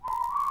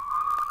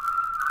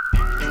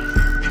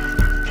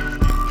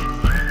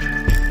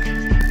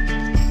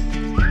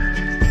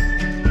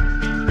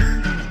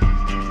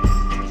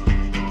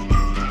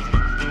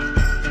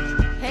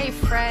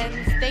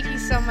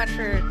much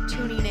for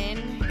tuning in.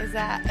 Is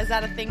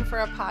that a thing for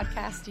a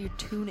podcast? Do you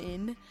tune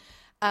in?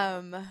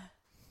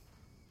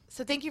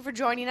 So thank you for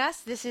joining us.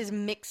 This is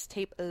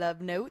Mixtape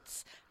Love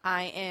Notes.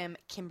 I am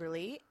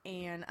Kimberly,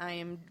 and I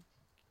am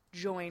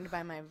joined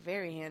by my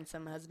very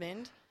handsome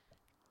husband,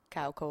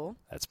 Kyle Cole.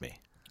 That's me.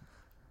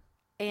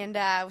 And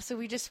so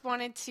we just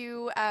wanted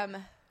to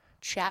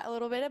chat a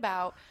little bit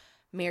about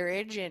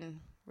marriage and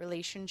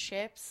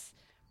relationships,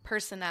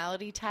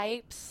 personality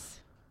types,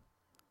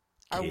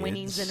 our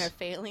winnings and our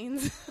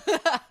failings.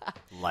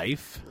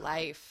 Life. So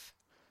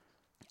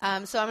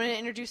I'm going to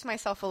introduce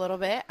myself a little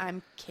bit.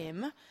 I'm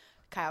Kim.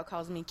 Kyle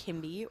calls me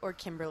Kimby or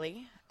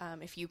Kimberly.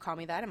 If you call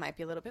me that, it might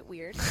be a little bit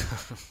weird.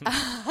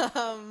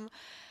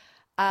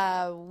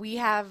 We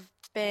have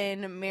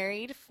been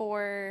married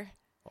for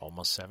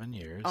almost 7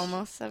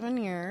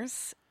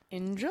 years.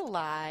 In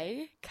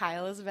July.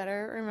 Kyle is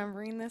better at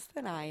remembering this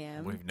than I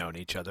am. We've known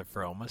each other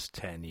for almost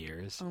 10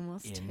 years.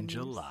 In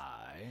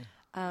July.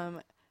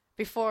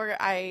 Before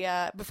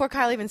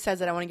Kyle even says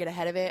that, I want to get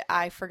ahead of it.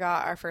 I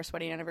forgot our first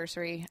wedding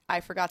anniversary.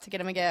 I forgot to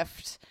get him a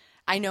gift.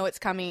 I know it's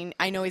coming.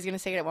 I know he's going to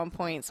say it at one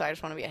point, so I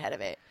just want to be ahead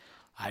of it.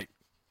 I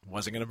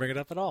wasn't going to bring it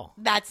up at all.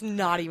 That's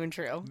not even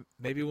true.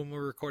 Maybe when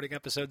we're recording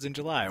episodes in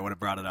July, I would have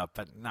brought it up,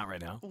 but not right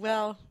now.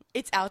 Well,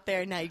 it's out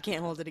there now. You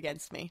can't hold it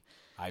against me.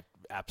 I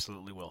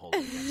absolutely will hold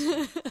it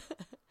against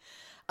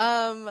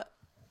you.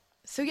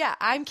 So yeah,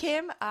 I'm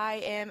Kim. I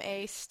am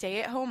a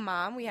stay-at-home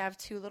mom. We have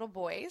 2 little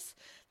boys.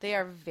 They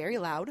are very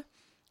loud.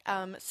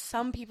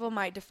 Some people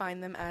might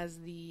define them as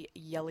the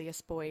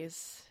yelliest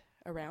boys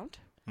around.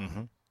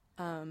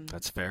 Mm-hmm.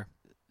 That's fair.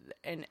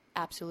 And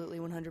absolutely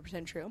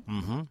 100% true.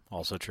 Mm-hmm.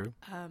 Also true.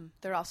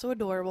 They're also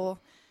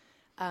adorable.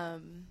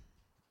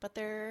 But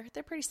they're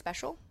pretty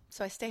special.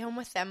 So I stay home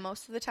with them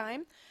most of the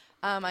time.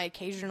 I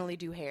occasionally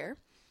do hair.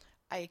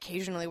 I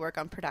occasionally work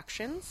on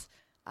productions.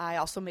 I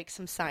also make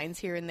some signs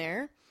here and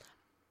there.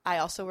 I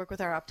also work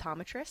with our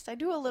optometrist. I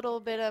do a little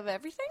bit of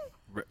everything.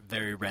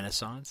 Very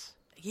Renaissance.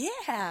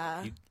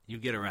 Yeah. You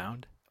get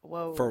around.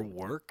 Whoa. For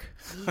work.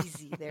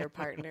 Easy there,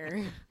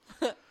 partner.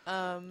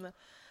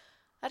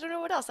 I don't know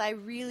what else. I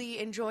really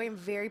enjoy. I'm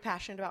very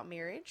passionate about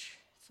marriage.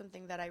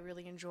 Something that I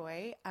really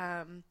enjoy.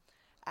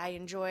 I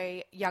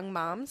enjoy young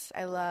moms.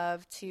 I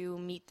love to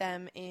meet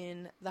them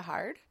in the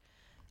hard.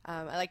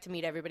 I like to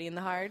meet everybody in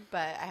the hard,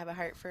 but I have a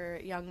heart for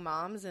young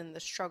moms and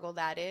the struggle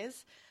that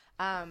is.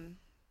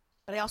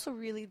 But I also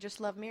really just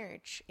love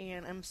marriage,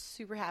 and I'm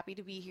super happy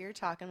to be here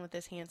talking with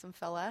this handsome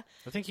fella.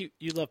 I think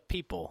you love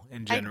people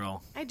in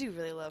general. I do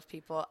really love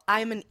people.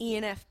 I'm an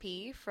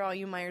ENFP for all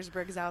you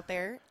Myers-Briggs out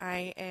there.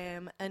 I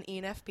am an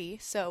ENFP.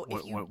 So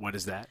what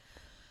is that?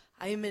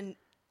 I am an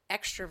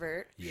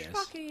extrovert. Yes.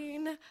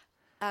 Shocking.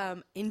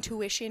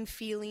 Intuition,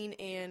 feeling,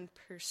 and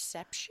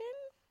perception.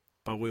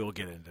 But we will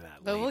get into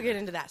that later. We'll get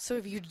into that. So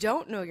if you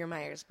don't know your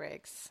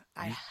Myers-Briggs,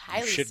 I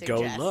highly suggest. Go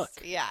look.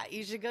 Yeah,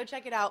 you should go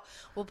check it out.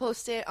 We'll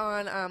post it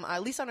on,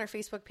 at least on our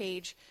Facebook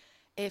page,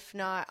 if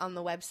not on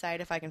the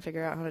website, if I can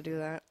figure out how to do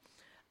that.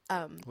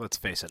 Let's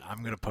face it, I'm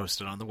going to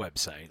post it on the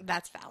website.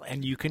 That's valid.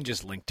 And you can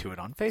just link to it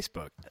on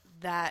Facebook.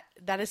 That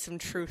is some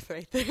truth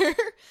right there.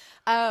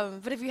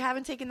 But if you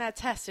haven't taken that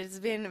test, it's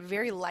been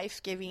very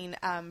life-giving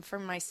for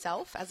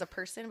myself as a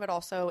person, but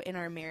also in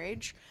our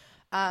marriage.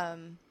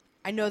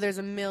 I know there's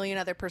a million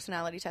other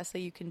personality tests that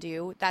you can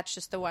do. That's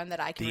just the one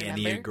that I can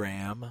remember. The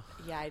Enneagram.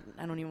 Yeah,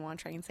 I don't even want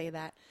to try and say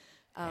that.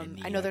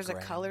 I know there's a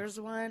colors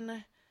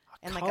one.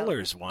 And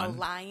colors one. A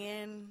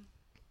lion.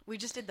 We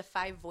just did the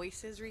 5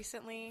 voices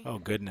recently. Oh,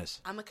 goodness.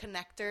 I'm a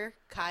connector.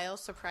 Kyle,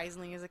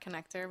 surprisingly, is a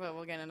connector, but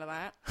we'll get into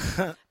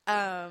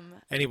that.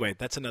 Anyway,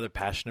 that's another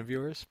passion of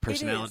yours,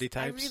 personality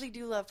types? I really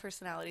do love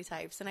personality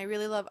types, and I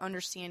really love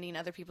understanding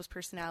other people's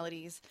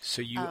personalities.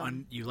 So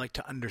you like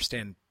to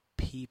understand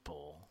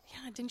people.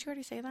 Yeah, didn't you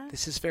already say that?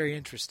 This is very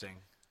interesting.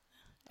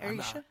 Are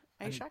you shocked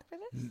by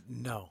this?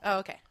 No. Oh,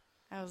 okay.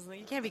 I was like,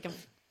 you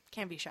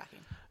can't be shocking.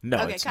 No,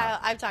 okay, it's Kyle,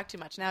 not. I've talked too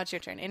much. Now it's your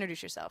turn.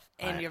 Introduce yourself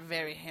and your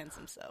very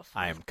handsome self.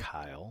 I am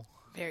Kyle.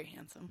 Very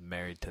handsome.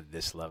 Married to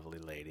this lovely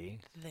lady.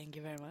 Thank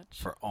you very much.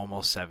 For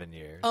almost 7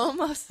 years.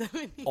 Almost 7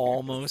 years.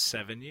 Almost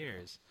 7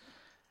 years.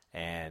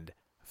 And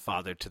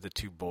father to the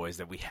 2 boys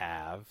that we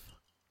have.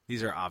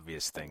 These are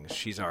obvious things.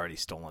 She's already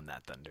stolen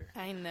that thunder.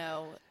 I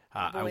know.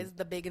 Boys,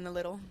 the big and the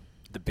little.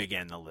 The big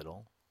and the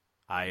little.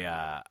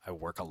 I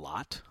work a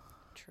lot.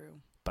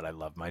 True. But I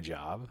love my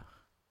job.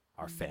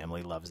 Our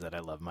family loves that I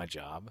love my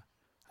job.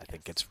 I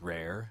think it's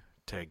rare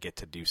to get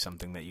to do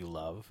something that you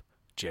love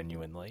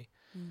genuinely.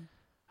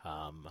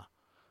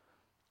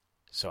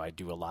 So I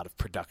do a lot of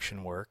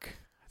production work.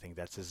 I think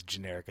that's as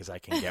generic as I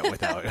can get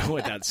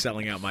without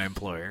selling out my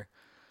employer.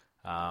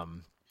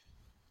 And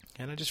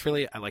I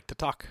like to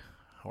talk.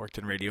 I worked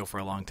in radio for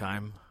a long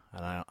time,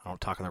 and I don't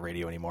talk on the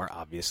radio anymore,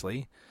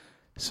 obviously.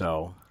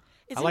 So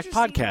I like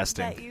podcasting.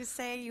 That you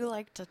say you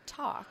like to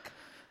talk.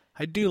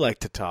 I do like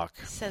to talk.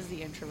 Says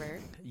the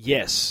introvert.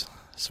 Yes.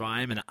 So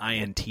I am an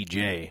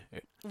INTJ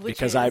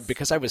because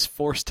I was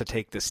forced to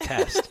take this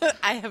test.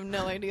 I have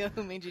no idea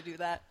who made you do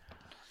that.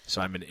 So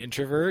I'm an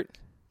introvert,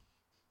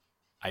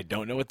 I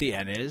don't know what the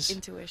N is.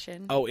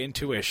 Intuition. Oh,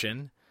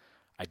 intuition.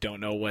 I don't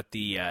know what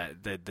the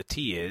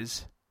T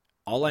is.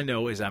 All I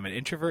know is I'm an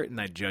introvert and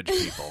I judge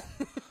people.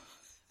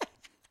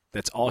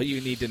 That's all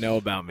you need to know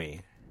about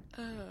me.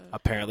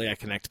 Apparently, I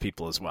connect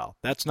people as well.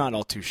 That's not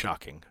all too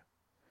shocking.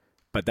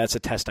 But that's a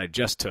test I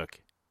just took,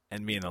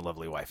 and me and the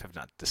lovely wife have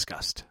not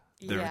discussed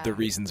the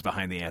reasons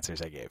behind the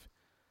answers I gave.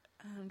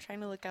 I'm trying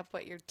to look up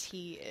what your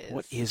T is.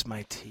 What is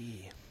my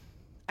T?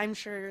 I'm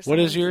sure. What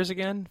is yours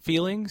again?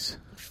 Feelings?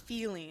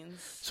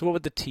 Feelings. So what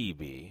would the T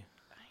be?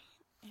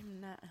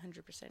 I'm not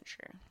 100%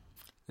 sure.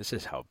 This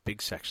is how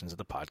big sections of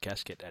the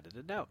podcast get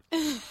edited out.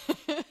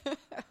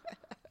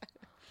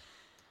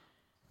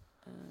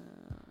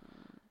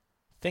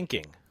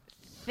 Thinking.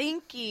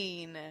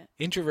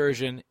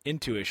 Introversion,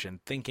 intuition,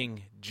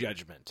 thinking,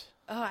 judgment.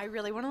 Oh, I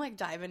really want to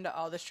dive into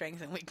all the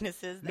strengths and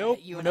weaknesses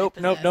that you and I Nope.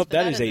 possess,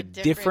 That is a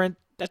different.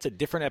 That's a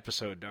different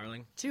episode,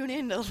 darling. Tune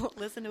in to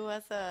listen to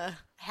us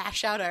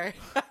hash out our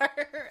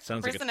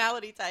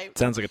personality type.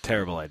 Sounds like a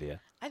terrible idea.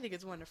 I think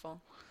it's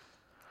wonderful.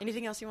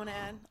 Anything else you want to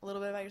add? A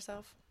little bit about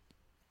yourself?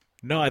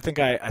 No, I think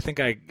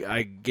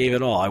I gave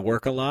it all. I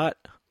work a lot.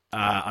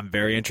 I'm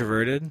very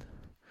introverted.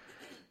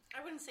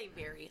 I wouldn't say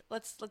very.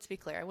 Let's be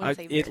clear. I wouldn't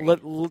say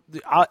very.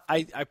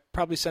 I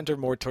probably center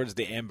more towards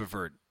the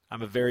ambivert.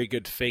 I'm a very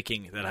good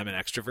faking that I'm an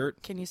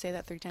extrovert. Can you say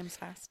that 3 times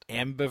fast?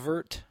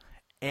 Ambivert.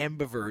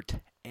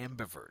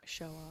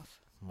 Show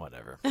off.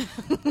 Whatever.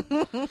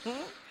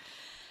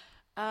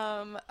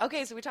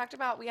 Okay, so we talked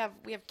about we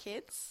have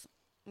kids.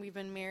 We've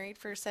been married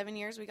for 7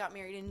 years. We got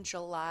married in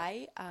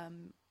July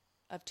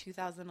of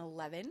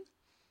 2011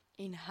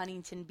 in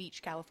Huntington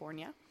Beach,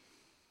 California,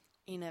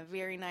 in a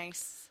very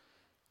nice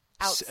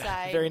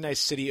outside, very nice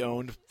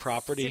city-owned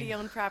property.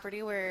 City-owned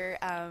property where,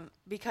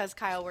 because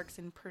Kyle works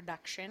in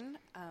production,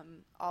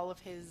 all of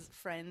his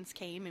friends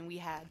came and we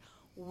had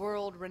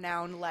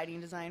world-renowned lighting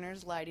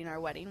designers lighting our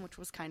wedding, which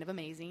was kind of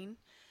amazing.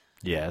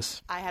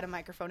 Yes. I had a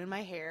microphone in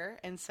my hair,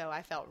 and so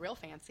I felt real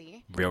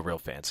fancy. Real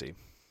fancy.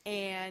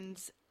 And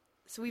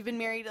so we've been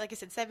married, like I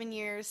said, 7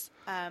 years.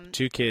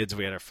 2 kids.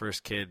 We had our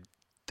first kid,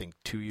 I think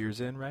 2 years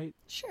in, right?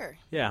 Sure.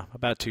 Yeah,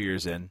 about 2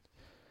 years in.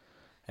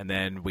 And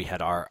then we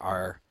had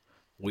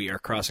we are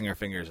crossing our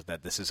fingers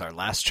that this is our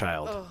last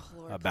child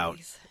about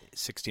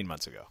 16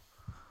 months ago.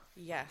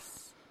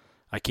 Yes.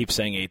 I keep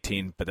saying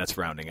 18, but that's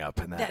rounding up.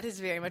 And that is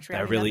very much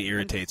rounding up. That really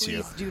irritates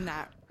you. Please do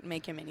not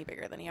make him any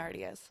bigger than he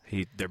already is.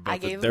 They're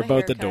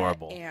both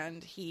adorable.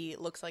 And he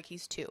looks like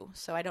he's 2,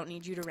 so I don't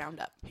need you to round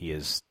up. He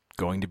is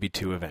going to be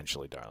 2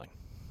 eventually, darling.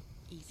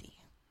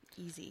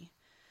 Easy.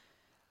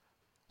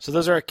 So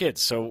those are our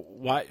kids. So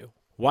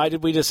why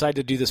did we decide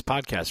to do this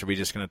podcast? Are we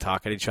just going to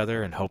talk at each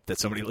other and hope that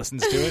somebody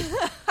listens to it?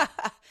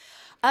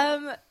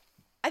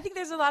 I think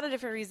there's a lot of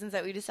different reasons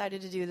that we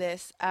decided to do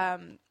this.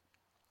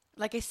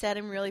 Like I said,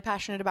 I'm really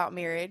passionate about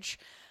marriage.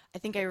 I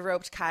think I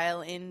roped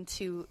Kyle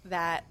into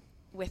that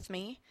with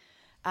me.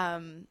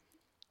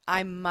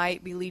 I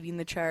might be leading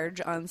the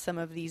charge on some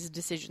of these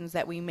decisions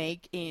that we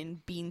make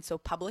in being so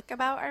public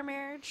about our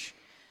marriage.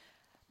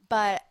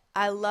 But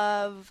I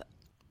love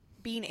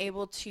being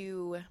able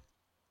to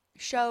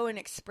show and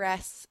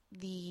express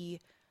the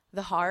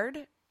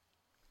hard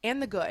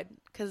and the good,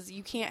 because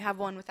you can't have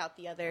one without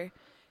the other.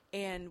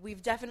 And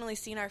we've definitely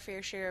seen our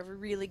fair share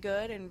of really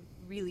good and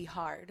really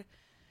hard.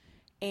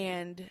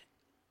 And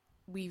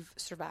we've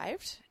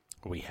survived.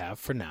 We have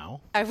for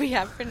now.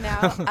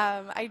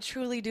 I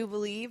truly do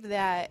believe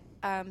that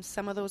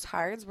some of those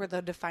hards were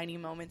the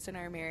defining moments in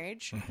our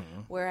marriage,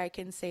 where I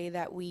can say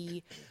that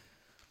we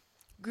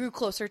grew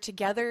closer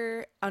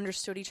together,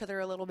 understood each other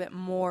a little bit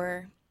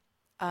more.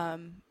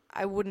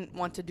 I wouldn't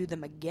want to do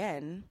them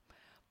again,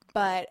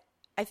 but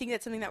I think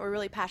that's something that we're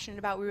really passionate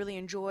about, we really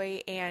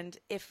enjoy, and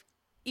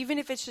even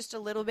if it's just a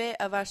little bit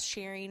of us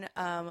sharing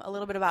a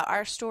little bit about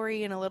our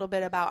story and a little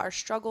bit about our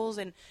struggles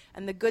and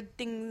the good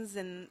things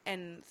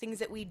and things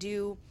that we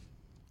do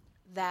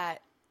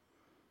that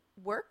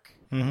work,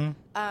 and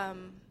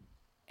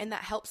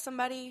that helps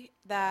somebody,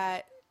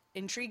 that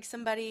intrigues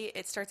somebody,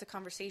 it starts a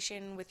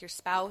conversation with your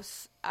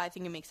spouse, I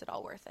think it makes it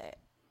all worth it.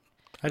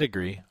 I'd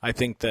agree. I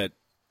think that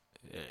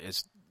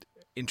as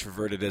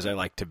introverted as I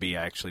like to be,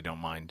 I actually don't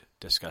mind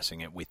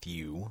discussing it with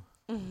you.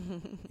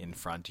 In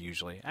front,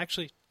 usually.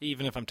 Actually,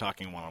 even if I'm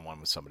talking one-on-one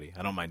with somebody,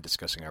 I don't mind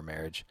discussing our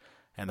marriage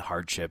and the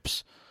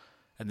hardships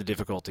and the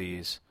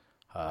difficulties.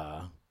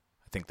 I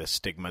think the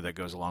stigma that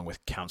goes along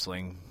with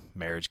counseling,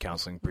 marriage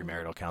counseling,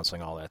 premarital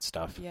counseling, all that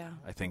stuff. Yeah.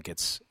 I think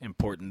it's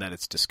important that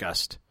it's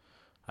discussed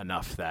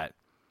enough that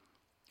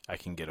I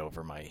can get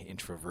over my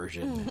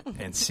introversion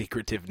and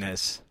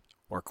secretiveness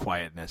or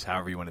quietness,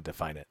 however you want to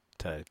define it,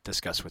 to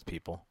discuss with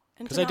people.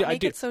 And to not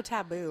make it so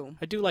taboo.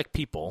 I do like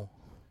people.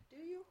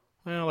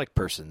 Well, I like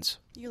persons.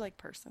 You like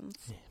persons.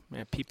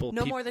 Yeah, people.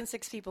 No more than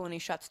 6 people and he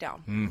shuts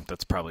down.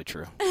 That's probably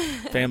true.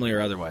 Family or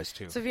otherwise,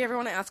 too. So if you ever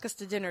want to ask us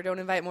to dinner, don't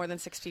invite more than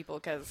 6 people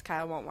because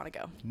Kyle won't want to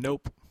go.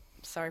 Nope.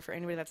 Sorry for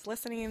anybody that's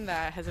listening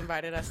that has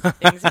invited us to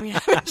things and we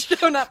haven't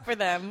shown up for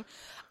them.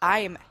 I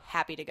am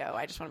happy to go.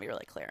 I just want to be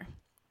really clear.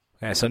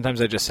 Yeah,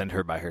 sometimes I just send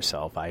her by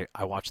herself. I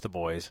watch the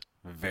boys.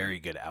 Very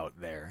good out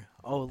there.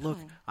 Oh, look,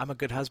 I'm a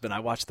good husband. I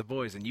watch the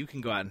boys, and you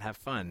can go out and have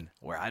fun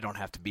where I don't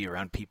have to be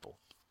around people.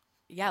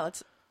 Yeah,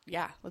 let's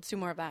do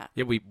more of that.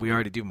 Yeah, we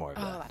already do more of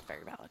that. Oh, that's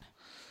very valid.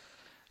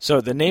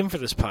 So the name for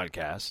this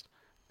podcast,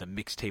 the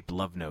Mixtape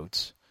Love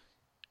Notes,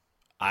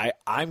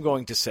 I'm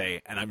going to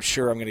say, and I'm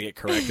sure I'm going to get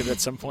corrected at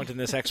some point in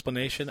this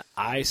explanation,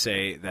 I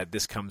say that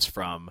this comes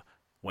from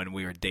when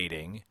we were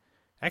dating,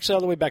 actually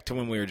all the way back to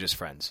when we were just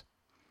friends.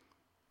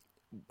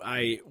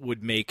 I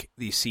would make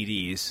these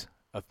CDs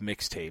of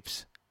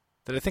mixtapes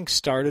that I think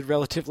started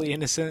relatively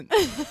innocent,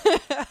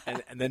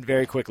 and then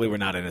very quickly were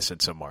not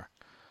innocent some more.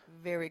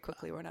 Very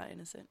quickly, we're not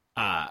innocent.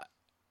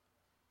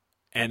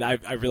 And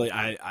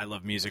I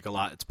love music a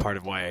lot. It's part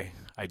of why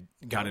I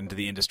got into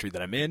the industry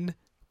that I'm in,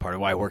 part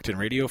of why I worked in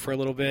radio for a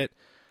little bit.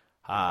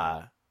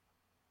 I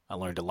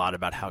learned a lot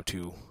about how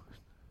to,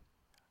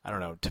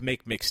 to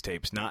make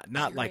mixtapes, not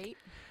Curate. like,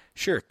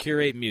 sure,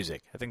 curate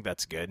music. I think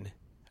that's good.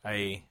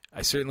 I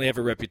certainly have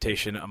a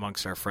reputation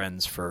amongst our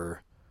friends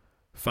for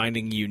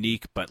finding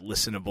unique but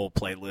listenable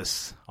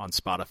playlists on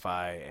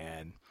Spotify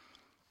and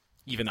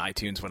even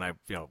iTunes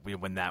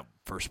when that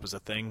first was a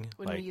thing.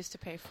 When we used to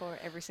pay for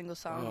every single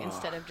song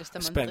instead of just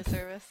a spent monthly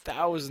service.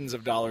 Thousands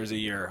of dollars a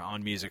year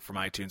on music from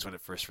iTunes when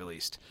it first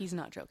released. He's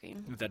not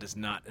joking. That is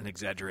not an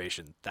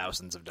exaggeration.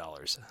 Thousands of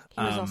dollars.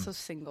 He was also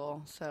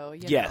single, so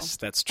yes,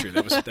 that's true.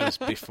 That was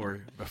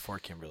before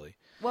Kimberly.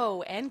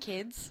 Whoa, and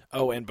kids.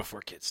 Oh, and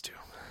before kids too.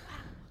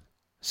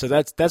 So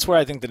that's where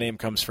I think the name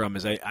comes from.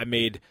 Is I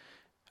made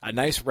a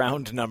nice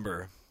round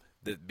number,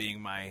 that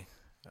being my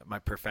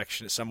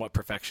somewhat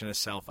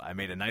perfectionist self. I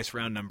made a nice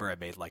round number. I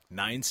made like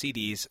 9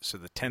 CDs. So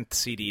the 10th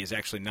CD is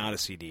actually not a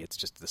CD. It's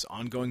just this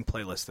ongoing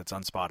playlist that's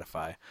on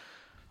Spotify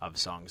of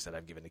songs that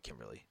I've given to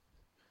Kimberly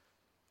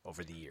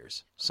over the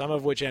years. Some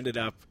of which ended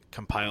up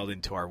compiled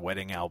into our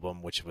wedding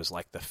album, which was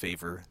like the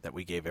favor that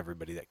we gave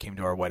everybody that came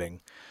to our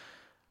wedding.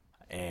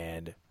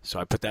 And so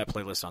I put that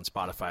playlist on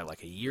Spotify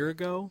like a year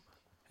ago,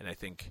 and I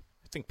think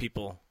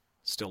people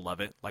still love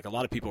it. Like a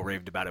lot of people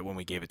raved about it when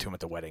we gave it to them at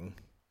the wedding.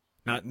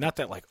 Not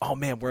that like, oh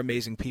man, we're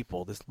amazing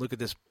people. Look at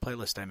this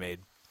playlist I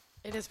made.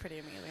 It is pretty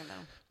amazing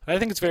though. I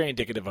think it's very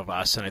indicative of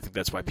us, and I think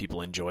that's why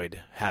people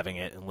enjoyed having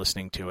it and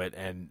listening to it.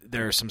 And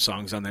there are some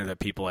songs on there that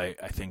people I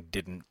think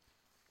didn't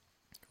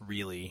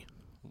really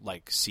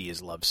like see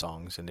as love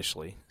songs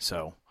initially.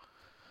 So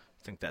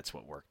I think that's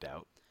what worked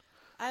out.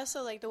 I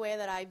also like the way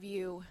that I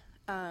view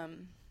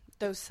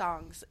those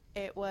songs.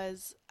 It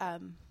was a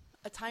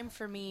time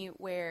for me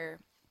where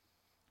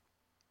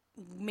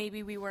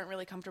maybe we weren't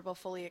really comfortable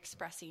fully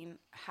expressing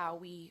how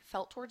we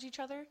felt towards each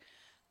other.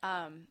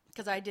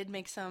 Because I did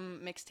make some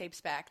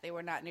mixtapes back. They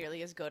were not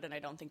nearly as good, and I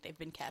don't think they've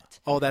been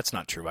kept. Oh, that's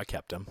not true. I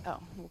kept them. Oh,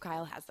 well,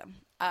 Kyle has them.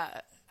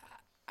 I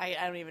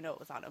don't even know what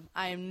was on them.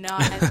 I am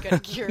not as good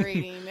at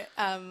curating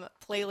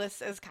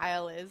playlists as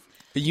Kyle is.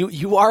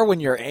 You are when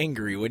you're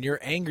angry. When you're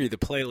angry, the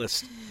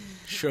playlist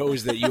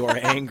shows that you are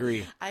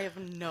angry. I have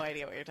no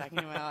idea what you're talking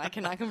about. I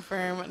cannot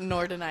confirm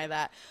nor deny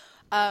that.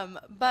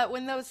 But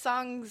when those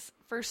songs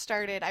first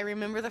started, I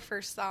remember the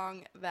first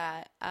song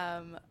that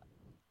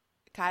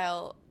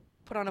Kyle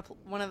put on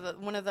one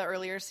of the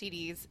earlier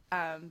CDs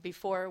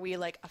before we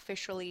like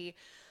officially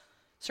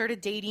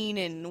started dating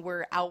and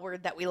were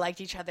outward that we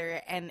liked each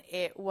other, and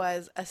it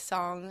was a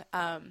song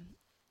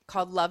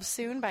called "Love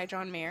Soon" by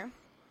John Mayer.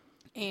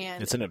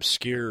 And it's an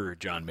obscure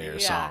John Mayer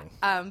song.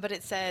 But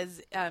it says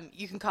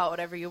you can call it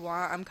whatever you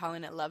want. I'm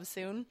calling it "Love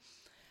Soon."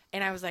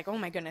 And I was like, oh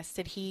my goodness,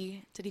 did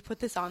he put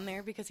this on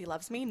there because he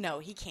loves me? No,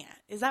 he can't.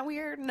 Is that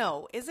weird?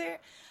 No. Is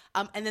it?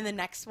 And then the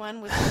next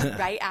one was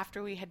right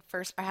after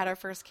I had our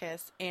first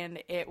kiss,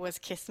 and it was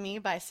 "Kiss Me"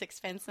 by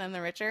Sixpence None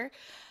the Richer.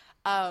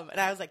 And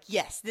I was like,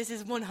 yes, this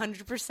is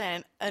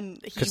 100%. And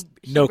he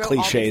no wrote all these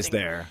cliches things.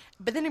 there.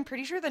 But then I'm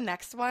pretty sure the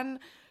next one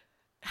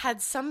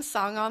had some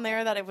song on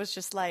there that it was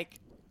just like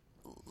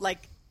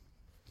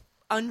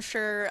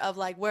unsure of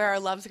like where our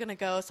love's gonna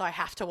go, so I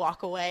have to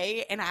walk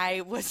away, and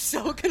I was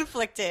so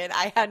conflicted.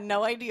 I had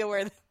no idea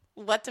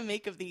what to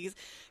make of these,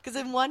 because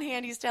in one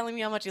hand he's telling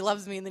me how much he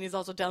loves me, and then he's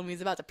also telling me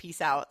he's about to peace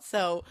out.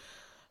 So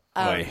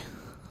I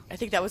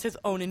think that was his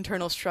own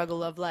internal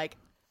struggle of like,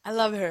 I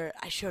love her,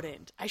 I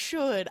shouldn't, I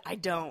should, I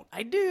don't,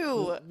 I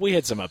do. We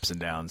had some ups and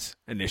downs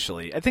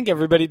initially. I think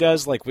everybody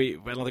does. Like I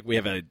don't think we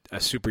have a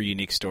super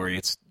unique story.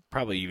 It's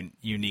probably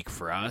unique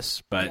for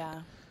us, but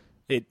yeah.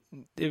 It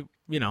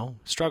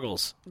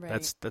struggles.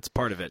 Right. That's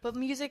part of it. But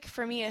music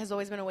for me has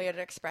always been a way to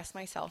express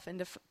myself,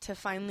 and to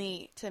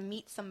finally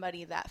meet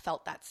somebody that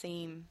felt that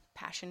same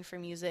passion for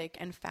music,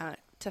 and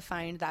to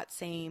find that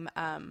same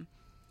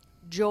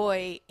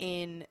joy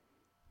in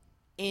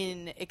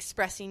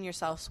expressing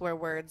yourself where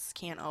words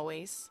can't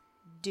always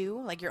do,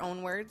 like your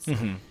own words.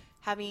 Mm-hmm.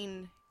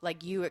 Having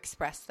like you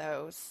express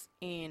those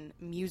in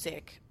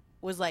music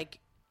was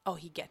like, oh,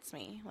 he gets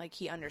me. Like,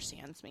 he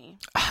understands me.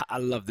 I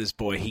love this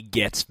boy. He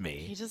gets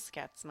me. He just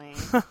gets me.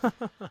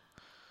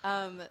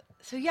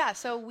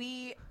 So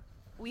we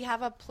We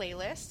have a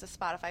playlist, a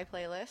Spotify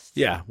playlist.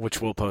 Yeah,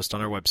 which we'll post on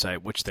our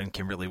website, which then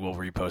Kimberly will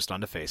repost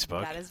onto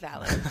Facebook. That is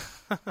valid.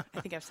 I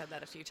think I've said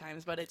that a few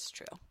times, but it's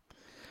true.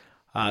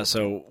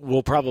 So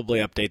we'll probably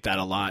update that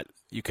a lot.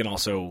 You can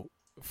also,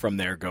 from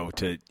there, go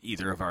to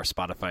either of our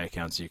Spotify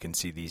accounts. You can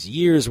see these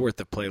years' worth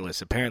of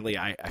playlists. Apparently,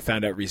 I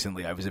found out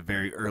recently I was a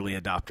very early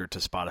adopter to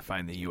Spotify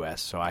in the U.S.,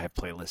 so I have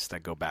playlists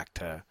that go back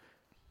to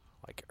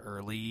like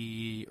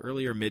early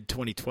or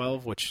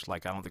mid-2012, which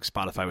like I don't think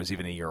Spotify was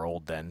even a year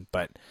old then.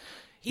 But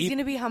He's going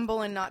to be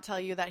humble and not tell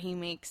you that he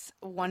makes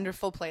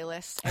wonderful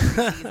playlists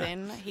every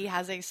season. He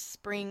has a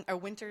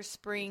winter,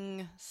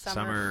 spring,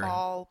 summer,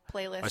 fall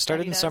playlist. I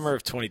started in summer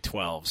of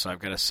 2012, so I've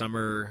got a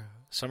summer,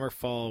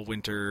 fall,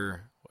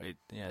 winter,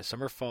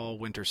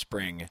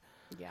 spring.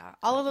 Yeah,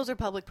 all of those are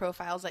public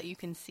profiles that you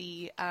can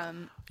see.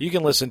 You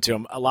can listen to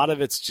them. A lot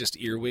of it's just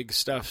earwig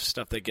stuff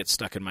that gets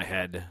stuck in my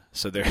head.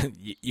 So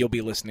you'll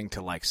be listening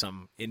to like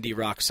some indie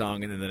rock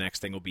song, and then the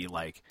next thing will be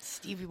like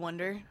Stevie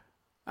Wonder.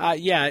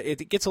 Yeah,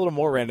 it gets a little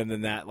more random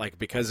than that. Like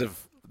because of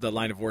the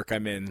line of work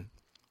I'm in,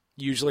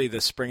 usually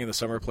the spring and the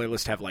summer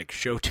playlist have like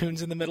show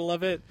tunes in the middle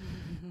of it,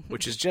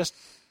 which is just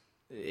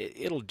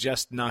it'll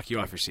just knock you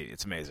off your seat.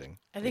 It's amazing.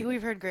 I think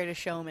we've heard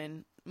Greatest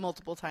Showman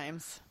multiple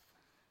times.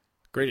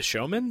 Greatest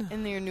Showman?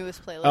 In your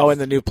newest playlist. Oh, in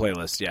the new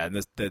playlist, yeah. In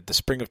the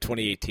spring of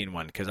 2018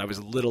 one, because I was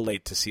a little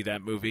late to see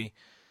that movie.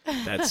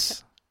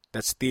 That's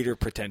theater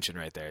pretension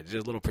right there. Just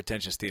a little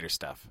pretentious theater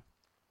stuff.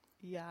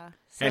 Yeah.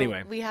 So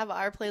anyway. We have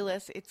our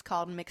playlist. It's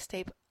called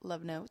Mixtape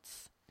Love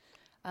Notes.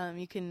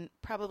 You can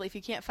probably, if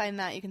you can't find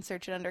that, you can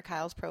search it under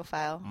Kyle's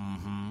profile.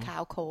 Mm-hmm.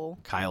 Kyle Cole.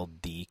 Kyle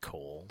D.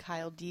 Cole.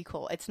 Kyle D.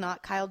 Cole. It's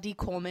not Kyle D.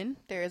 Coleman.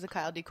 There is a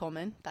Kyle D.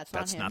 Coleman. That's not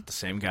him. That's not the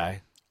same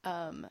guy.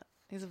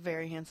 He's a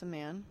very handsome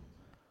man.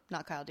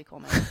 Not Kyle D.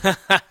 Coleman. I've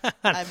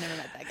never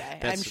met that guy.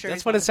 I'm sure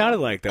that's what it sounded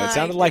like, though. It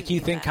sounded like you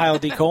think Kyle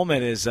D.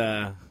 Coleman is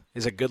a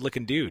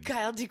good-looking dude.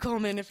 Kyle D.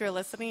 Coleman, if you're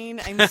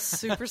listening, I'm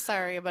super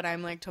sorry, but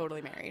I'm like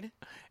totally married.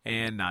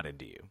 And not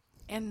into you.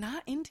 And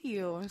not into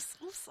you. I'm so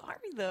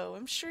sorry, though.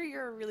 I'm sure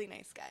you're a really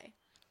nice guy.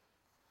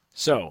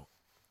 So,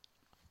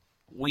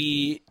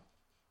 we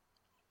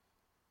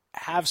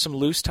have some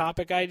loose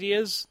topic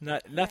ideas.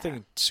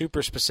 Nothing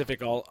super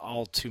specific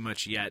all too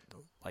much yet.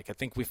 Like, I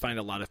think we find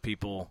a lot of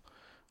people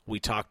we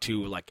talk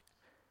to, like,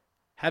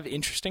 have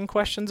interesting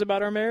questions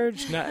about our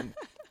marriage.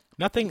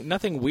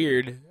 Nothing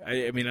weird.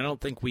 I mean, I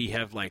don't think we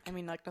have, like... I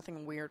mean, like,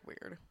 nothing weird.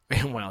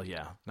 Well,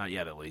 yeah. Not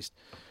yet, at least.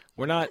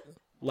 We're not...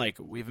 Like,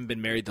 we haven't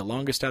been married the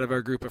longest out of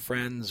our group of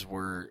friends.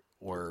 We're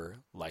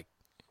not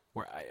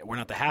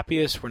the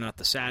happiest. We're not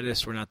the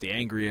saddest. We're not the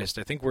angriest.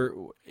 I think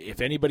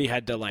if anybody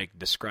had to, like,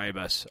 describe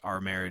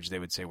our marriage, they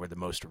would say we're the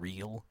most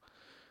real.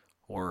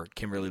 Or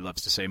Kimberly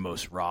loves to say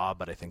most raw,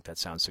 but I think that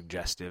sounds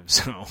suggestive.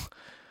 So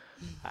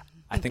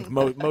I think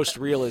most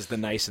real is the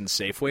nice and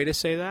safe way to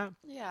say that.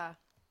 Yeah.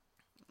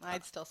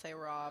 I'd still say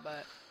raw,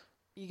 but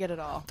you get it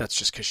all. That's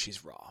just because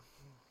she's raw.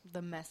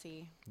 The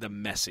messy.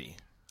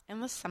 And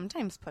was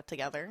sometimes put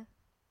together.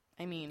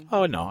 I mean...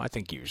 Oh, no, I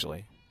think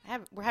usually.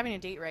 We're having a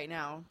date right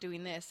now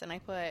doing this, and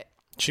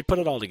She put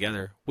it all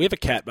together. We have a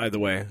cat, by the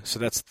way, so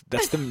that's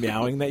the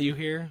meowing that you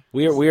hear.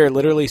 We are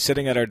literally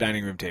sitting at our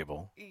dining room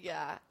table.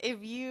 Yeah.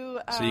 If you...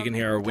 so you can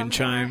hear our wind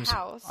chimes,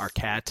 our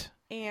cat.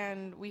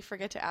 And we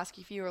forget to ask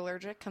if you're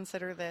allergic,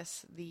 consider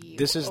this the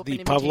This is open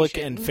the public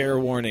invitation. and fair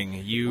warning.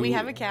 We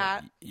have a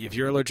cat. If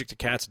you're allergic to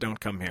cats,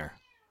 don't come here.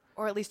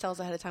 Or at least tell us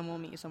ahead of time. We'll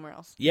meet you somewhere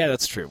else. Yeah,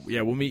 that's true.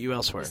 Yeah, we'll meet you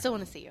elsewhere. We still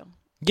want to see you.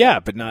 Yeah,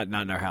 but not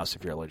in our house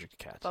if you're allergic to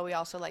cats. But we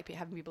also like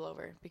having people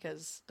over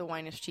because the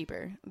wine is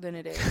cheaper than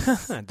it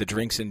is. The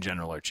drinks in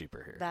general are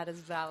cheaper here. That is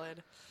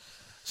valid.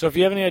 So if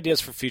you have any ideas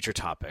for future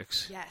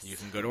topics, yes. You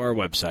can go to our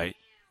website.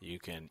 You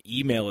can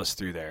email us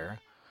through there.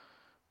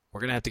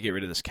 We're going to have to get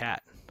rid of this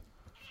cat.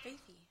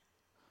 Faithy.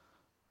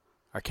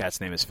 Our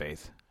cat's name is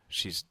Faith.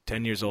 She's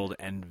 10 years old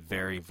and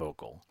very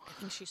vocal. I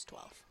think she's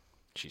 12.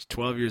 She's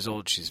 12 years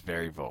old. She's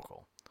very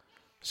vocal.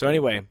 So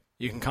anyway,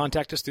 you can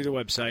contact us through the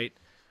website.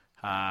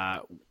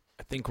 I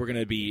think we're going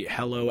to be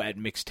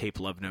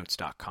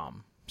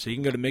hello@mixtapelovenotes.com. So you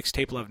can go to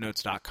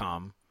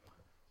mixtapelovenotes.com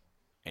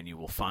and you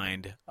will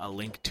find a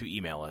link to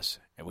email us.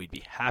 And we'd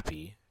be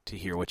happy to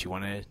hear what you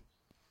want to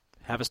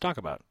have us talk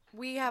about.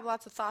 We have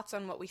lots of thoughts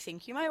on what we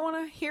think you might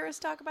want to hear us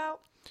talk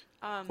about.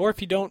 Or if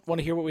you don't want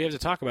to hear what we have to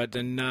talk about,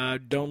 then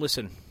don't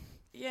listen.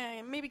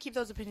 Yeah, maybe keep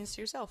those opinions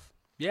to yourself.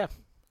 Yeah.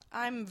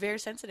 I'm very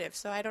sensitive,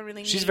 so I don't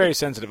really need... She's very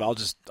sensitive. I'll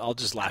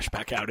just lash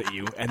back out at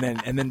you and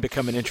then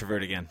become an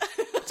introvert again.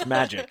 It's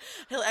magic.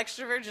 He'll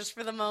extrovert just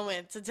for the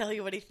moment to tell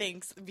you what he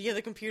thinks via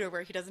the computer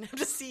where he doesn't have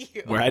to see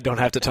you. Where I don't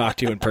have to talk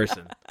to you in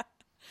person.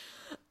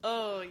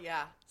 Oh,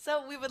 yeah.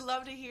 So we would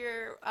love to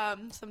hear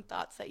some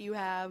thoughts that you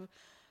have.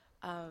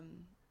 Yeah.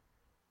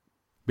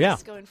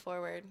 Just going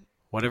forward.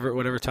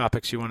 Whatever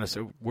topics you want us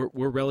to...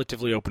 We're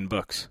relatively open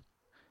books.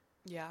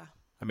 Yeah.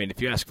 I mean,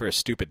 if you ask for a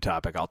stupid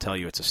topic, I'll tell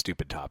you it's a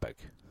stupid topic.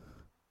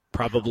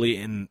 Probably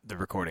in the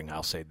recording,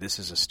 I'll say, this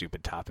is a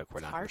stupid topic.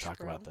 We're not going to talk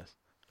about this.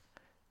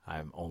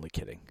 I'm only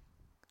kidding.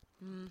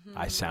 Mm-hmm.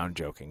 I sound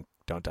joking,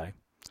 don't I?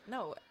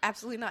 No,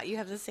 absolutely not. You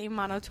have the same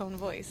monotone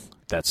voice.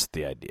 That's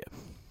the idea.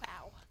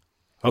 Wow.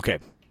 Okay.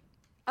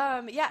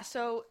 Yeah,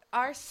 so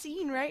our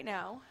scene right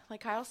now,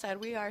 like Kyle said,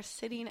 we are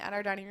sitting at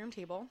our dining room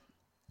table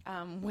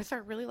with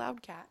our really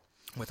loud cat.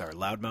 With our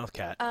loudmouth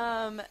cat.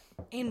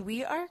 And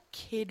we are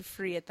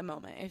kid-free at the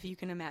moment, if you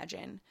can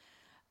imagine.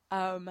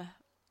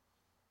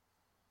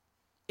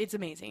 It's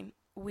amazing.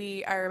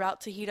 We are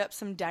about to heat up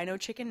some dino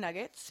chicken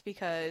nuggets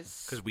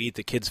because we eat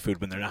the kids'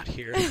 food when they're not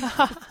here.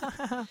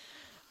 and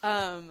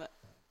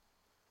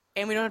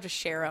we don't have to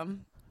share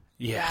them.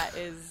 Yeah. That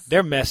is...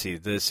 They're messy.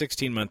 The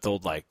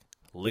 16-month-old,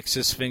 licks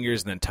his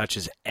fingers and then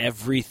touches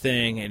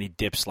everything, and he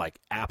dips,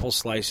 apple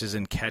slices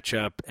in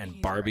ketchup and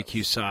He's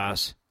barbecue gross.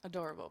 sauce.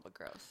 Adorable, but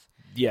gross.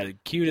 Yeah,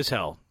 cute as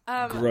hell.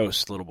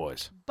 Gross little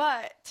boys.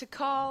 But to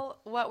call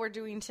what we're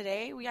doing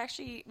today, we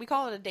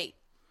call it a date.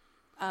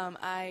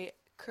 I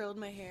curled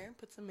my hair,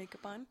 put some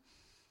makeup on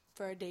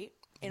for our date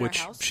in our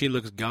house. She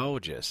looks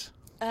gorgeous.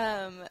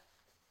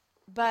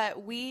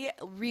 But we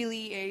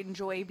really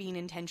enjoy being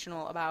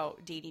intentional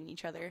about dating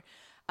each other.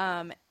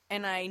 And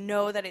I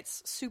know that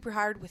it's super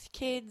hard with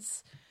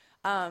kids.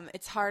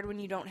 It's hard when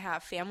you don't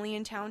have family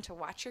in town to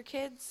watch your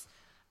kids.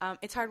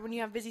 It's hard when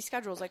you have busy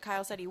schedules. Like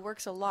Kyle said, he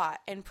works a lot.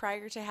 And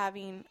prior to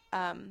having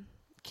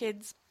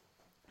kids,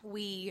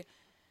 we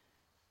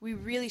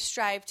really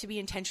strive to be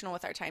intentional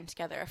with our time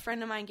together. A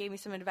friend of mine gave me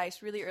some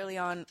advice really early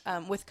on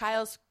with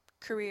Kyle's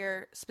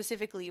career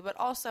specifically, but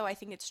also I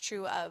think it's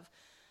true of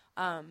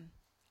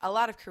a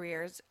lot of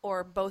careers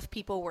or both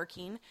people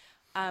working.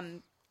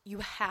 You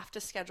have to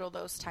schedule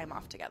those time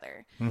off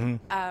together.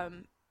 Mm-hmm.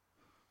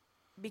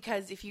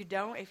 Because if you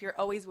don't, if you're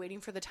always waiting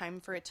for the time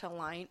for it to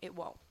align, it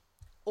won't.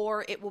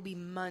 Or it will be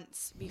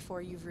months before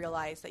you've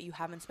realized that you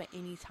haven't spent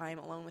any time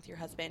alone with your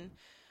husband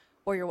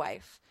or your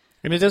wife.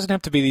 And it doesn't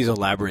have to be these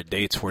elaborate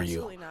dates where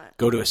Absolutely you not.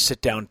 go to a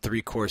sit-down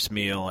 3-course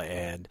meal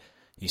and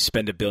you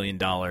spend $1 billion.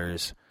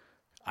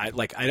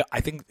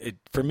 I think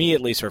for me at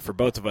least, or for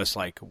both of us,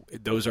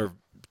 those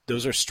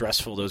are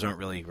stressful. Those aren't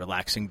really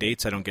relaxing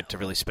dates. I don't get to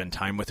really spend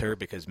time with her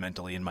because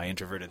mentally in my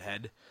introverted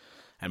head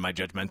and my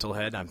judgmental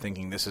head, I'm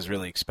thinking this is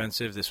really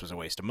expensive. This was a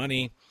waste of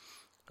money.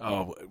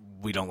 Oh,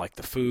 we don't like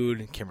the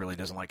food. Kimberly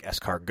doesn't like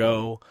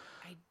escargot.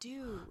 I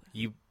do.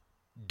 You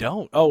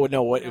don't? Oh,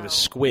 no. What? No. It was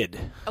squid.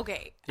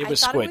 Okay. It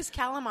was I thought squid. it was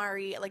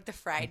calamari, like the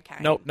fried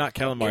kind. Nope, not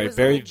calamari. It was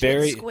Very, legit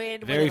very,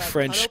 squid very with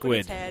French cut open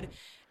its squid. head,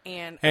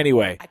 and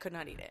Anyway. I could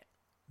not eat it.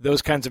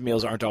 Those kinds of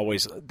meals aren't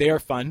always – they are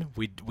fun.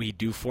 We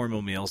do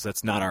formal meals.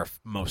 That's not our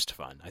most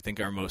fun. I think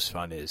our most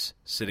fun is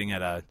sitting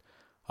at a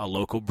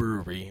local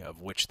brewery,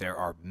 of which there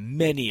are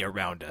many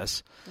around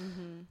us,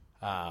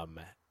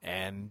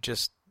 and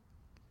just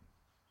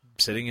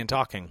sitting and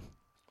talking.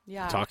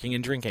 Yeah. Talking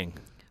and drinking.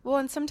 Well,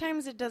 and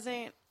sometimes it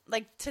doesn't –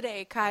 like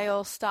today,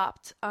 Kyle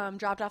stopped,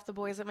 dropped off the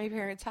boys at my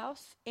parents'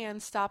 house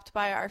and stopped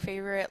by our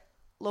favorite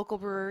local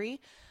brewery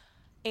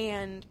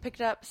and picked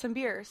up some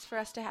beers for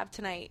us to have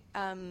tonight.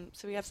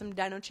 So we have some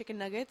Dino Chicken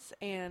Nuggets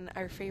and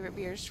our favorite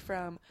beers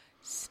from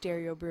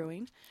Stereo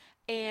Brewing.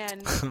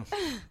 And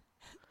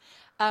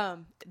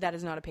that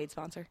is not a paid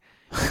sponsor.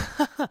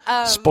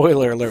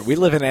 Spoiler alert. We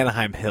live in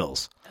Anaheim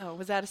Hills. Oh,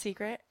 was that a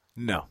secret?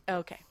 No.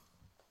 Okay.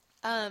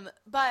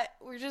 But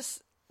we're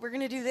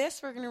going to do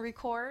this. We're going to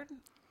record.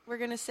 We're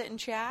going to sit and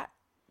chat.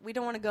 We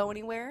don't want to go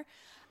anywhere.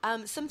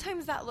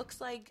 Sometimes that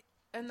looks like,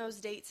 in those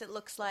dates, it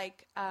looks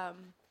like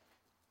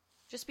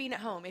just being at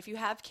home. If you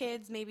have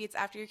kids, maybe it's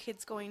after your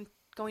kids going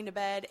to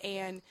bed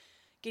and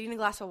getting a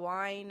glass of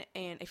wine.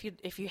 And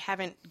if you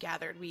haven't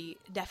gathered, we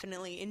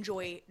definitely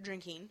enjoy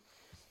drinking.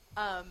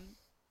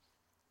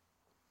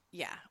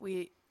 Yeah,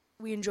 we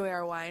enjoy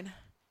our wine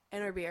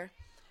and our beer.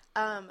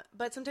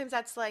 But sometimes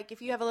that's like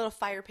if you have a little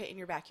fire pit in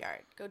your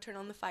backyard, go turn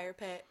on the fire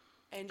pit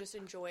and just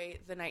enjoy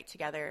the night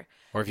together.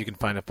 Or if you can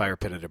find a fire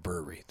pit at a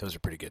brewery. Those are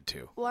pretty good,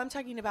 too. Well, I'm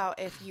talking about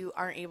if you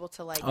aren't able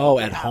to, like... Oh,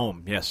 get at out.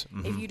 home, yes.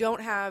 Mm-hmm. If you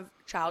don't have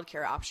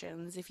childcare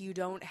options, if you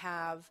don't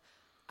have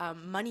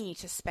money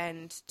to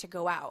spend to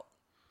go out,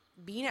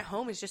 being at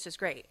home is just as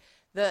great.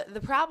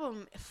 The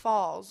problem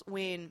falls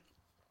when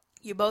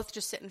you both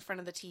just sit in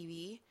front of the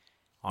TV...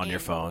 On your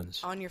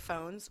phones. On your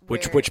phones.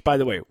 Which, by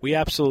the way, we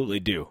absolutely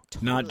do.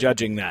 Totally. Not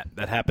judging that.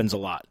 That happens a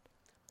lot.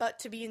 But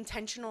to be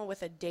intentional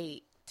with a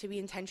date, to be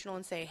intentional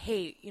and say,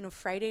 hey,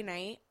 Friday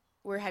night,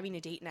 we're having a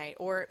date night.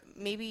 Or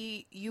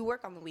maybe you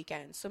work on the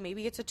weekend, so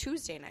maybe it's a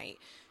Tuesday night.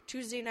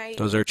 Tuesday night.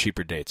 Those are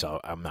cheaper dates,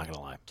 I'm not going to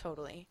lie.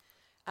 Totally.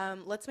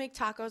 Let's make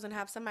tacos and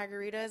have some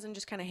margaritas and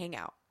just kind of hang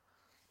out.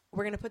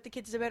 We're going to put the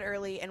kids to bed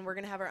early, and we're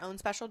going to have our own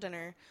special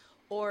dinner.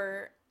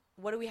 Or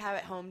what do we have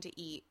at home to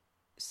eat?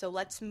 So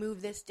let's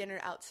move this dinner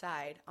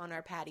outside on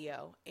our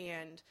patio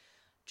and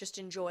just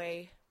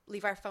enjoy,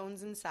 leave our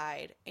phones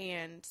inside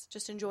and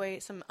just enjoy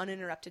some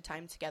uninterrupted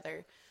time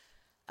together.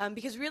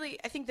 Because really,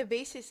 I think the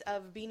basis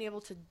of being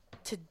able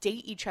to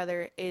date each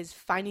other is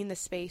finding the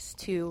space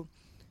to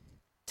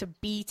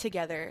be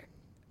together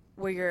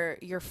where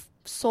your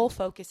sole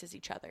focus is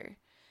each other.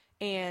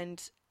 And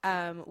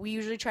we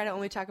usually try to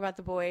only talk about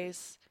the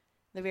boys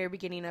the very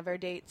beginning of our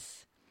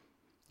dates.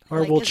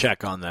 Or Like, we'll 'cause-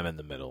 check on them in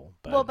the middle.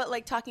 But, Well, but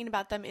like talking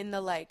about them in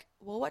the like,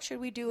 well, what should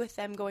we do with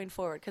them going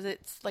forward? Because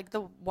it's like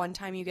the one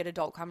time you get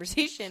adult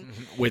conversation.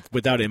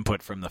 without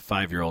input from the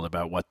 5-year-old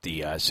about what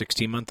the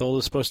 16-month-old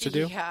is supposed to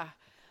do. Yeah.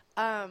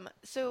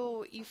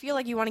 So you feel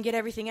like you want to get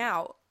everything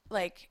out,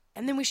 like,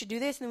 and then we should do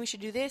this, and then we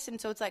should do this, and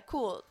so it's like,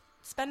 cool.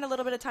 Spend a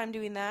little bit of time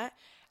doing that,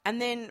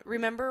 and then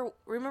remember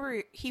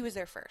he was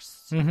there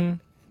first. Mm-hmm.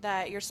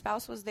 That your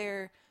spouse was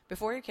there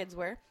before your kids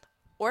were,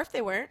 or if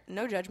they weren't,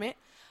 no judgment.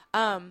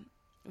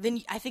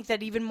 Then I think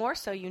that even more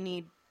so you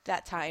need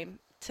that time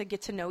to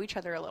get to know each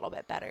other a little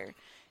bit better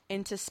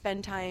and to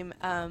spend time.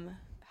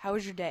 How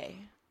was your day?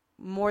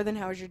 More than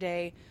how was your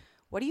day?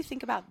 What do you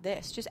think about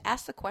this? Just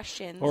ask the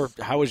questions. Or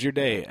how was your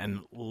day?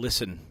 And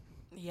listen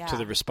yeah. to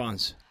the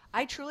response.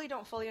 I truly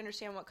don't fully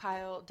understand what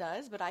Kyle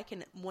does, but I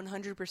can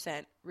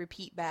 100%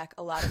 repeat back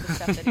a lot of the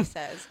stuff that he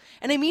says.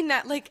 And I mean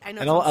that, like, I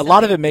know. And a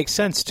lot of it makes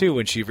sense, too,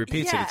 when she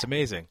repeats it. Yeah. It's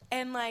amazing.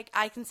 And, like,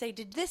 I can say,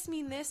 did this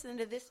mean this, and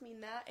did this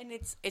mean that? And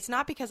it's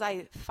not because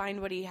I find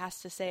what he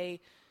has to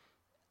say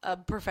a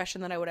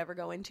profession that I would ever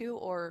go into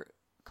or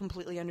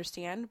completely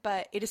understand,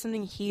 but it is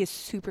something he is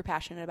super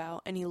passionate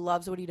about, and he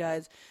loves what he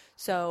does.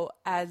 So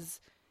as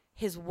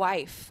his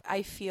wife,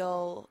 I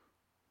feel...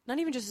 not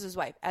even just as his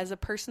wife, as a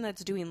person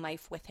that's doing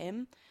life with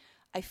him,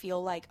 I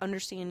feel like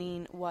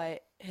understanding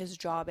what his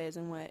job is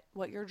and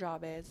what your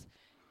job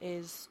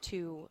is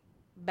to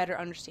better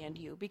understand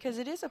you. Because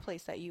it is a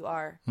place that you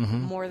are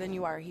more than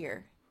you are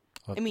here.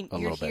 I mean,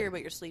 you're here,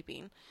 but you're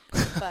sleeping.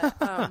 But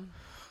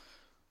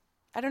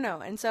I don't know.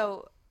 And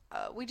so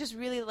we just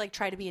really like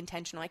try to be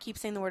intentional. I keep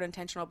saying the word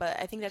intentional, but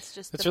I think that's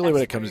just that's really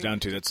what it comes down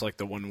to. That's like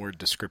the one word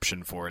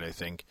description for it, I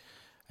think.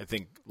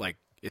 Like,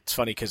 it's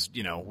funny because,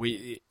 you know,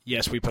 we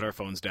put our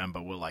phones down,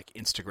 but we'll like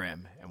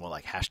Instagram and we'll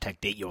like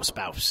hashtag date your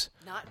spouse.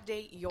 Not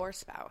date your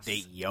spouse.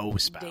 Date yo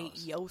spouse. Date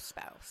yo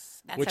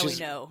spouse. That's how we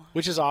know.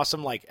 Which is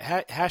awesome. Like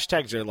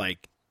hashtags are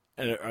like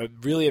a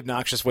really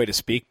obnoxious way to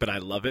speak, but I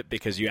love it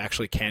because you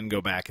actually can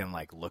go back and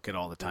like look at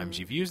all the times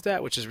you've used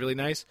that, which is really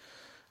nice.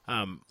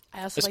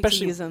 I also like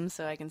to use them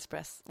so I can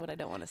express what I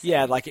don't want to say.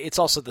 Yeah, like it's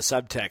also the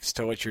subtext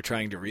to what you're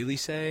trying to really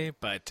say.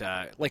 But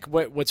like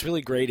what's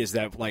really great is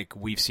that like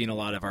we've seen a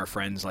lot of our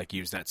friends like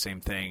use that same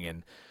thing,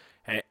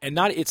 and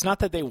not it's not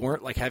that they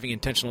weren't like having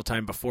intentional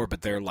time before,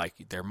 but they're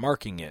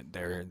marking it.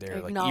 They're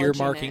like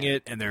earmarking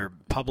it, and they're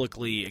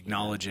publicly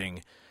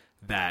acknowledging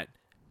that,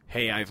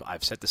 hey,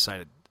 I've set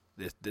aside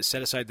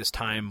this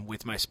time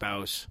with my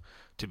spouse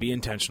to be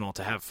intentional,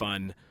 to have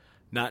fun.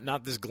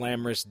 Not this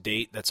glamorous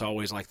date that's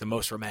always like the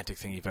most romantic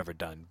thing you've ever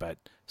done. But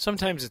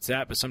sometimes it's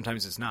that, but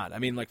sometimes it's not. I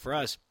mean, like for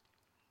us,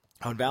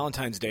 on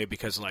Valentine's Day,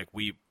 because like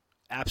we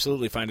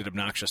absolutely find it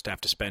obnoxious to have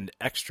to spend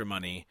extra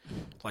money,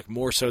 like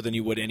more so than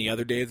you would any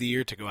other day of the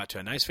year, to go out to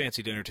a nice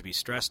fancy dinner, to be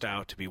stressed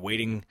out, to be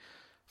waiting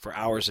for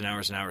hours and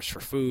hours and hours for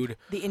food.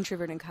 The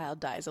introvert in Kyle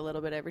dies a little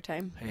bit every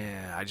time.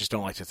 Yeah, I just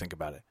don't like to think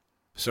about it.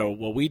 So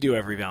what we do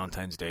every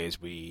Valentine's Day is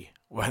the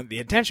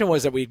intention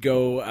was that we'd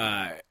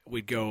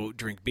go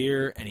drink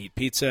beer and eat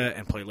pizza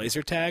and play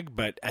laser tag.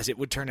 But as it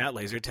would turn out,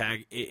 laser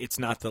tag, it's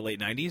not the late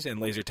 90s, and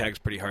laser tag's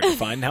pretty hard to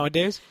find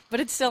nowadays. But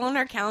it's still on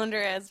our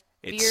calendar as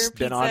beer,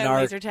 pizza, and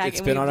laser tag.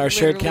 It's been on our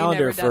shared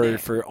calendar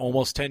for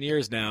almost 10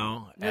 years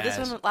now. No, this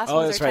one, last one was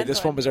oh, that's our right. 10th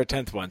This one was our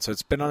 10th one. So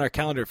it's been on our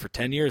calendar for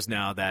 10 years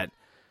now that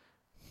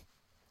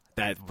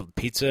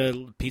pizza,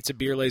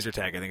 beer, laser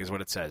tag, I think is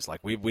what it says.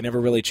 Like we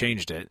never really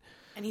changed it.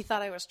 And he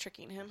thought I was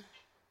tricking him.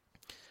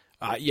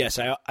 Yes,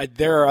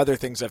 there are other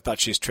things I've thought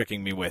she's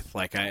tricking me with,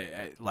 like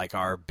like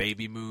our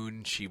baby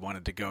moon. She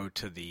wanted to go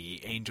to the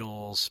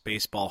Angels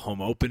baseball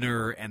home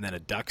opener and then a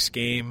Ducks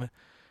game,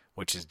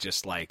 which is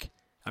just like,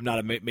 I'm not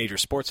a major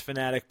sports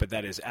fanatic, but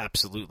that is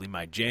absolutely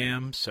my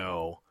jam.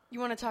 So you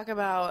want to talk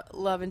about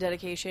love and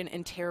dedication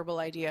and terrible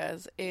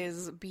ideas?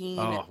 Is being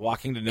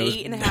walking to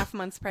 8.5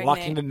 months pregnant.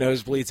 Walking to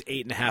nosebleeds,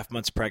 8.5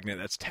 months pregnant.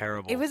 That's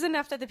terrible. It was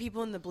enough that the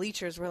people in the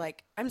bleachers were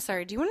like, "I'm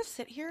sorry, do you want to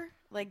sit here?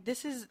 Like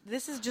this is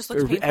just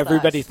looks painful."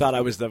 Everybody to us. thought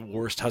I was the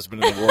worst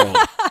husband in the world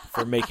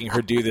for making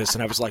her do this,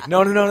 and I was like,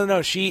 "No.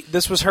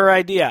 This was her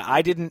idea.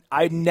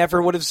 I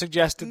never would have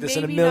suggested this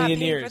in a million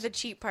years." For the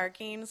cheap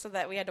parking, so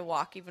that we had to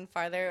walk even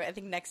farther. I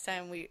think next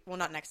time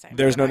not next time.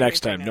 There's no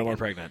next time. No more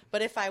pregnant.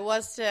 But if I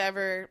was to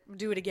ever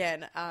do it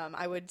again,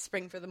 I would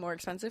spring for the more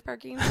expensive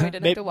parking, so I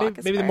didn't have to walk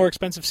as far. Maybe the more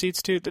expensive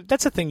seats too.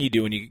 That's a thing you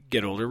do when you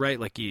get older, right?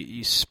 Like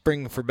you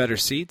spring for better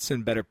seats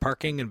and better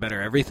parking and better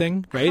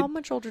everything, right? How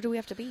much older do we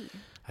have to be?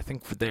 I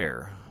think for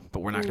there, but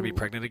we're not going to be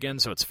pregnant again,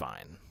 so it's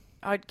fine.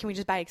 Can we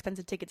just buy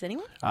expensive tickets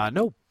anyway?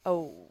 No.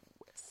 Oh,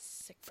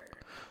 sick bird.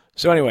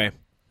 So anyway,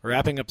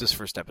 wrapping up this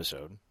first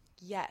episode.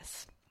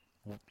 Yes.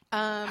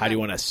 How do you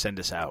want to send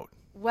us out?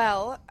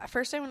 Well,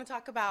 first I want to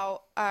talk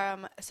about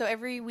so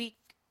every week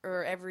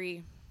or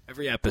every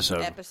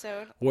episode.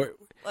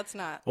 Let's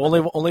not.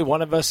 Only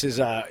one of us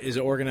is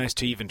organized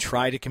to even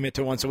try to commit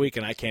to once a week,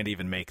 and I can't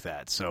even make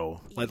that. So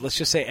let's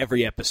just say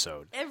every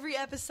episode. Every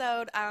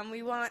episode,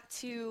 we want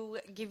to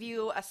give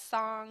you a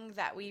song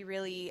that we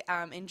really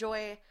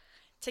enjoy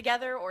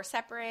together or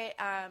separate,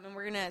 and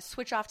we're gonna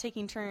switch off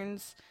taking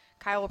turns.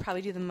 Kyle will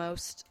probably do the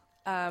most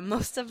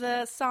most of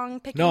the song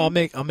picking. No, I'll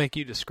make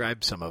you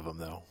describe some of them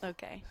though.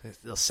 Okay.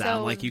 They'll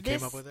sound like you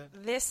came up with it.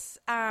 This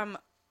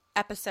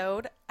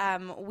episode,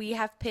 we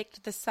have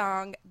picked the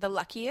song "The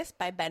Luckiest"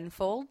 by Ben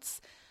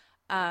Folds.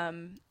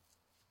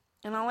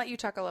 And I'll let you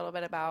talk a little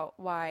bit about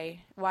why,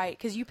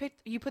 because you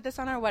put this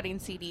on our wedding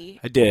CD.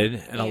 I did,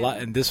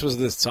 and this was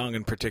the song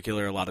in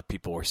particular. A lot of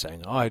people were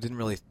saying, "Oh, I didn't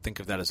really think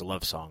of that as a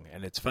love song,"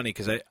 and it's funny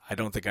because I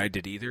don't think I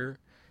did either.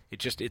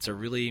 It's a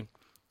really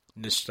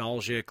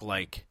nostalgic,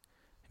 like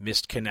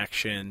missed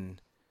connection,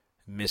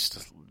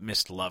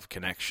 missed love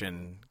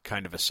connection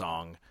kind of a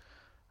song.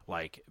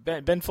 Like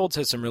Ben Folds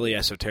has some really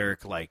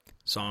esoteric like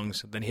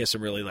songs. Then he has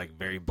some really like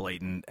very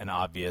blatant and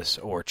obvious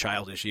or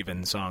childish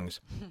even songs.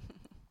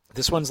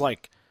 This one's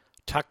like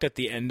tucked at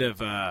the end of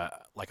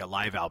like a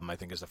live album. I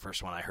think is the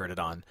first one I heard it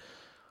on,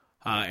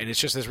 and it's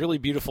just this really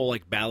beautiful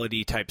like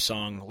ballady type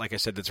song. Like I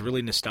said, that's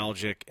really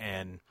nostalgic,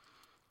 and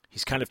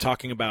he's kind of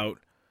talking about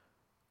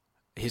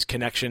his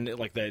connection,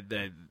 like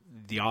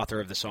the author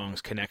of the song's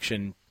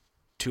connection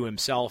to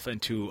himself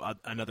and to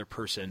another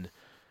person,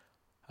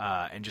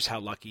 and just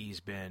how lucky he's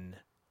been,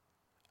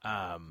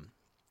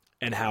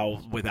 and how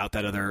without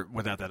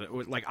that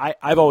like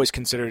I've always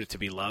considered it to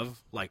be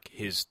love, like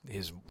his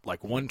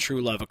like one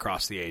true love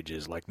across the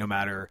ages, like no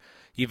matter,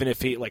 even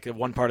if he, like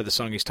one part of the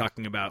song he's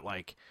talking about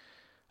like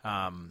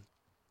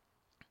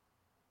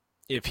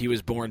if he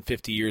was born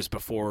 50 years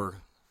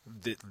before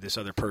this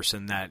other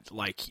person, that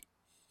like,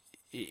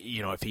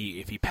 you know, if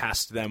he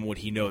passed them, would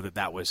he know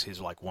that was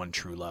his like one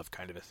true love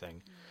kind of a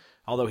thing.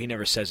 Although he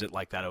never says it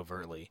like that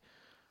overtly.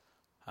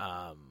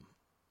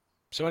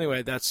 So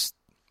anyway, that's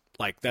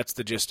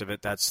the gist of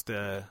it. That's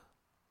the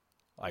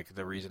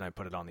reason I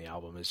put it on the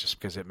album is just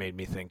because it made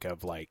me think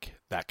of like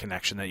that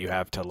connection that you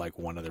have to like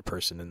one other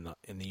person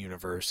in the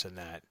universe, and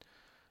that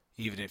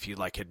even if you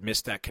like had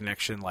missed that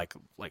connection, like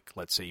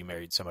let's say you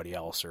married somebody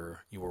else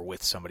or you were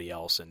with somebody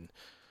else and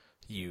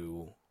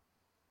you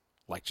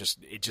like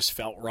it just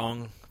felt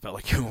wrong, felt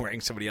like you were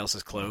wearing somebody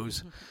else's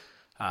clothes,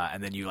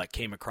 and then you like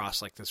came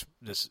across like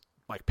this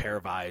like pair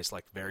of eyes,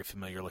 like very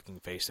familiar looking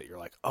face that you're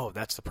like, oh,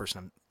 that's the person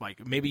I'm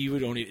like, maybe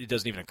it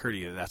doesn't even occur to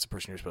you that that's the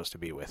person you're supposed to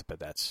be with, but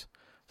that's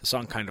the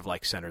song kind of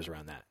like centers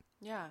around that.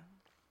 Yeah,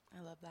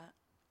 I love that.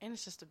 And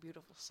it's just a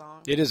beautiful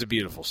song. It is a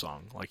beautiful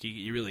song. Like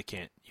you really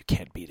can't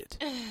beat it.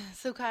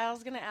 So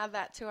Kyle's going to add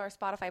that to our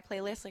Spotify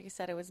playlist. Like I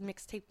said, it was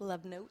Mixtape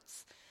Love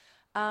Notes.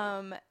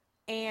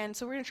 And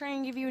so we're going to try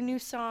and give you a new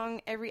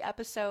song every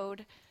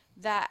episode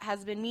that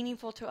has been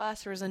meaningful to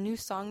us, or is a new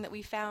song that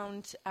we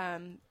found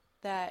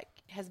that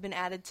has been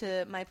added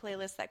to my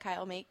playlist that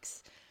Kyle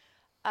makes.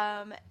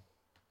 And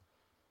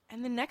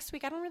then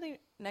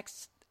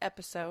next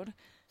episode.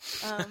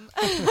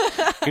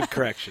 Good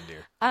correction,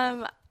 dear.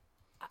 Have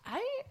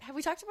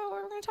we talked about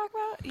what we're going to talk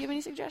about? Do you have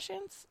any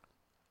suggestions?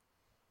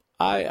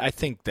 I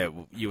think that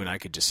you and I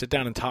could just sit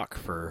down and talk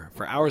for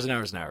hours and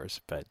hours and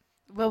hours, but...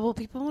 Well,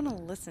 people want to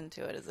listen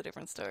to it is a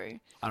different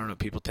story. I don't know.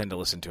 People tend to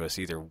listen to us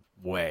either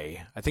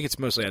way. I think it's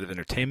mostly out of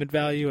entertainment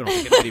value. I don't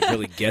think anybody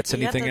really gets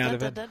anything out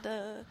of it.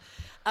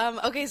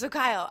 Okay, so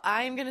Kyle,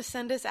 I'm going to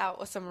send us out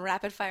with some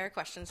rapid-fire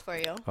questions for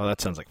you. Oh,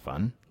 that sounds like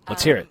fun.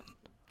 Let's hear it.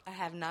 I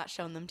have not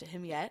shown them to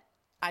him yet.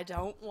 I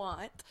don't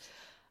want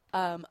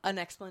an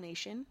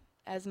explanation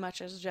as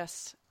much as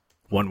just...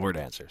 one-word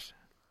answers.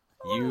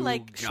 You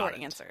like short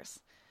it. answers.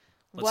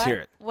 Let's hear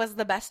it. What was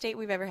the best date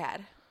we've ever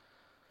had?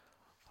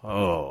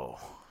 Oh.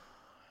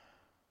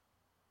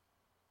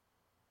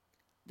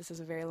 This is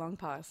a very long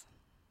pause.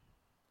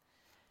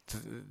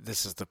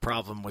 This is the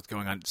problem with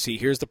going on. See,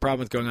 here's the problem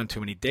with going on too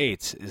many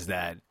dates is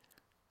that,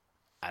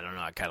 I don't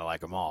know, I kind of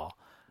like them all.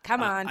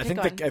 Come on, I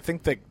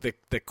think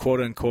the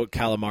quote-unquote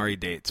calamari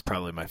date's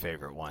probably my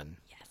favorite one.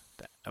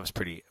 Yes. It was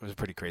a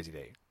pretty crazy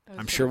date.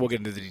 I'm sure we'll get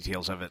into the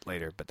details of it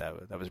later, but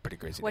that was a pretty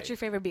crazy date. What's your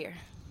favorite beer?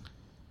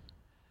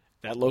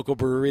 That local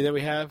brewery that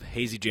we have,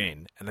 Hazy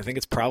Jane. And I think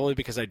it's probably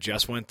because I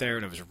just went there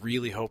and I was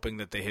really hoping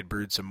that they had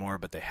brewed some more,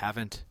 but they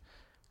haven't.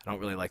 I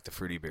don't really like the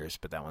fruity beers,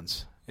 but that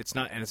one's... It's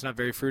not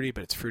very fruity,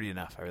 but it's fruity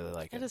enough. I really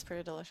like it. It is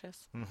pretty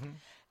delicious. Mm-hmm.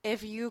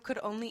 If you could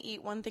only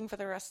eat one thing for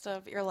the rest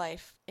of your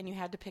life and you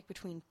had to pick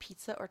between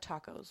pizza or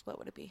tacos, what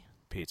would it be?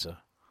 Pizza.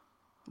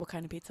 What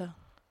kind of pizza?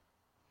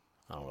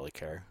 I don't really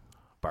care.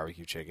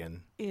 Barbecue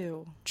chicken.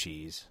 Ew.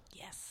 Cheese.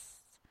 Yes.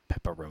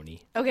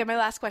 Pepperoni. Okay, my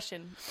last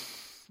question.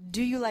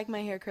 Do you like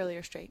my hair curly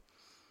or straight?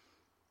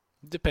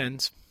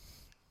 Depends.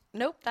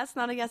 Nope, that's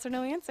not a yes or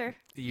no answer.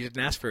 You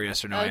didn't ask for a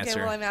yes or no answer.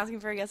 Okay, well, I'm asking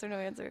for a yes or no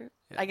answer.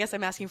 I guess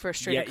I'm asking for a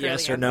straight or curly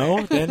yes answer. or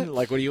no? Then,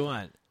 like, what do you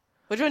want?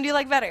 Which one do you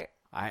like better?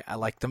 I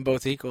like them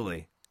both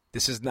equally.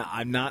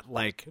 I'm not,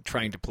 like,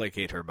 trying to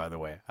placate her, by the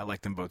way. I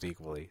like them both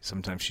equally.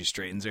 Sometimes she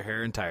straightens her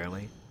hair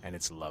entirely, and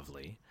it's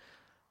lovely.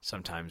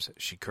 Sometimes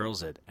she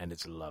curls it, and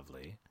it's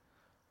lovely.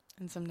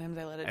 And sometimes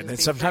I let it and just then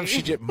be sometimes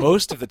free.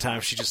 most of the time,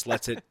 she just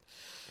lets it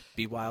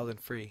be wild and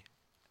free.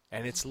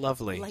 And it's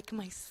lovely. Like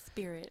my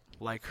spirit.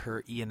 Like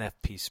her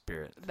ENFP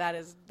spirit. That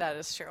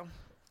is true.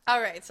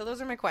 All right, so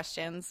those are my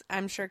questions.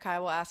 I'm sure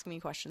Kyle will ask me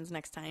questions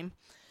next time.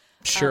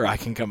 Sure, I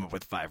can come up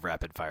with 5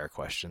 rapid-fire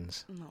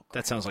questions. Oh,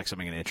 that sounds like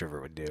something an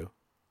introvert would do.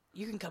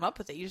 You can come up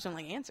with it. You just don't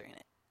like answering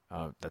it.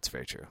 Oh, that's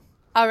very true.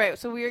 All right,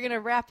 so we are going to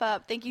wrap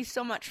up. Thank you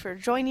so much for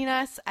joining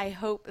us. I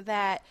hope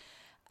that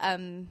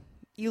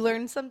you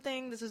learned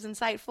something. This was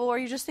insightful, or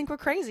you just think we're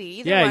crazy.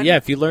 Either one. Yeah.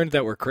 If you learned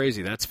that we're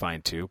crazy, that's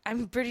fine too.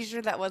 I'm pretty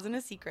sure that wasn't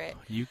a secret.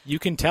 You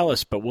can tell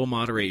us, but we'll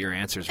moderate your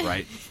answers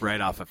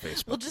right off of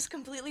Facebook. We'll just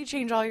completely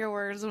change all your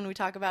words when we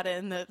talk about it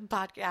in the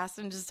podcast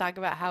and just talk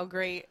about how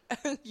great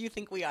you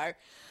think we are.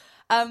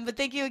 But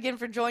thank you again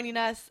for joining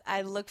us.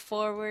 I look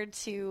forward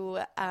to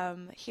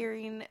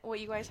hearing what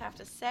you guys have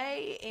to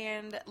say,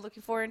 and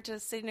looking forward to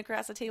sitting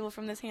across the table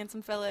from this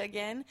handsome fella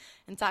again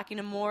and talking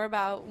to more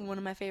about one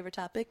of my favorite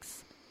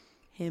topics,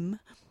 him.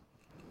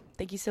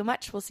 Thank you so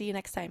much. We'll see you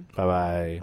next time. Bye-bye.